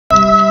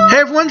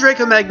everyone,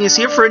 Draco Magnius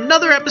here for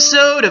another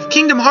episode of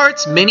Kingdom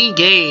Hearts Mini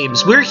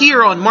Games. We're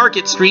here on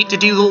Market Street to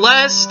do the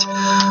last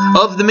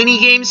of the mini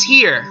games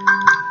here.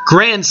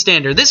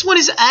 Grandstander. This one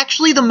is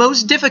actually the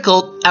most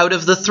difficult out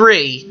of the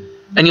three,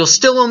 and you'll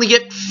still only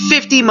get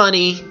 50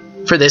 money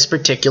for this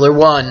particular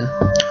one.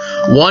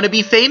 Want to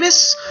be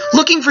famous?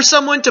 Looking for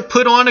someone to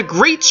put on a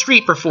great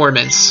street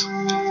performance.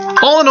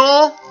 All in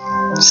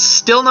all,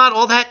 still not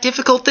all that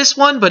difficult this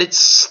one, but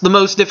it's the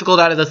most difficult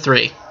out of the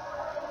three.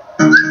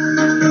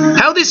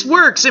 How this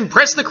works: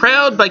 impress the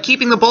crowd by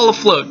keeping the ball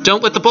afloat.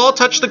 Don't let the ball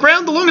touch the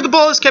ground. The longer the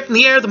ball is kept in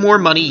the air, the more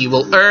money you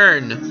will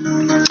earn.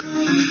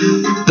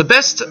 The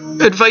best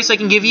advice I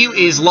can give you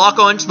is lock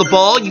on to the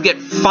ball. You get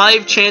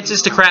 5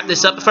 chances to crap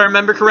this up, if I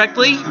remember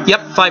correctly.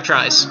 Yep, 5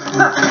 tries.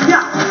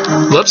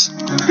 Whoops.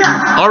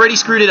 Already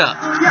screwed it up.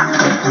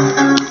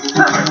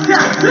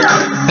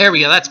 There we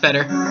go, that's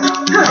better.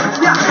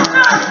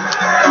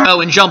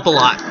 Oh, and jump a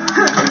lot.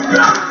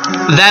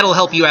 That'll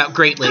help you out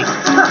greatly.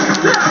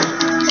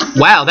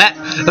 Wow,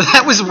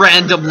 that was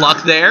random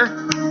luck there.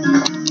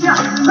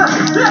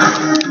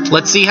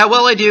 Let's see how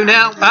well I do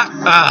now.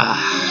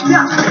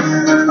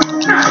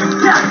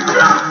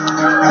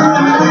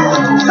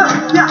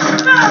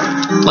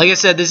 Like I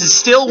said, this is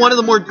still one of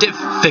the more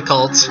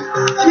difficult.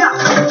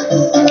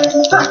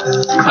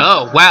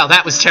 Oh, wow,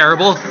 that was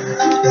terrible.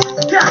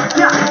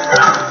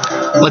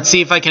 Let's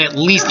see if I can at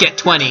least get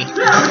 20.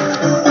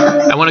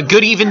 I want a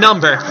good even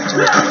number.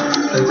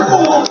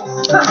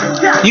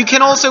 You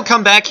can also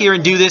come back here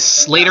and do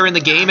this later in the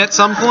game at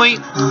some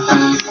point.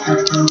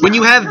 When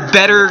you have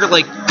better,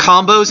 like,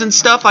 combos and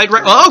stuff,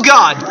 oh,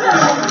 God!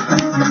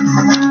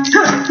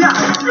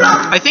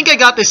 I think I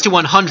got this to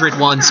 100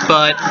 once,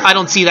 but I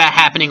don't see that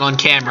happening on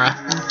camera.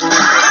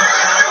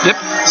 Yep.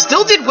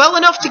 Still did well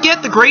enough to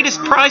get the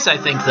greatest prize, I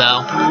think,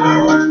 though.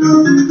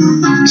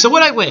 So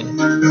what'd I win?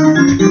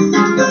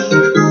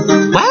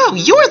 Wow,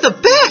 you're the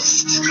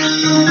best!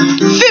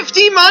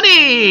 50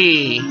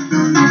 money!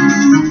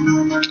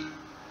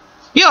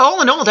 Yeah,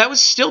 all in all, that was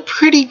still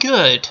pretty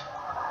good.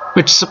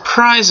 Which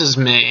surprises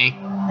me.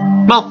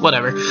 Well,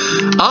 whatever.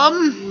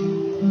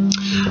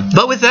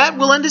 But with that,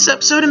 we'll end this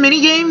episode of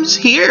Minigames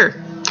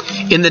here.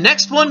 In the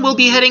next one, we'll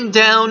be heading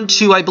down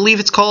to, I believe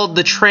it's called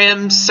the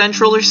Tram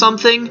Central or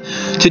something,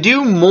 to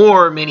do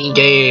more mini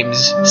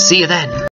games. See you then.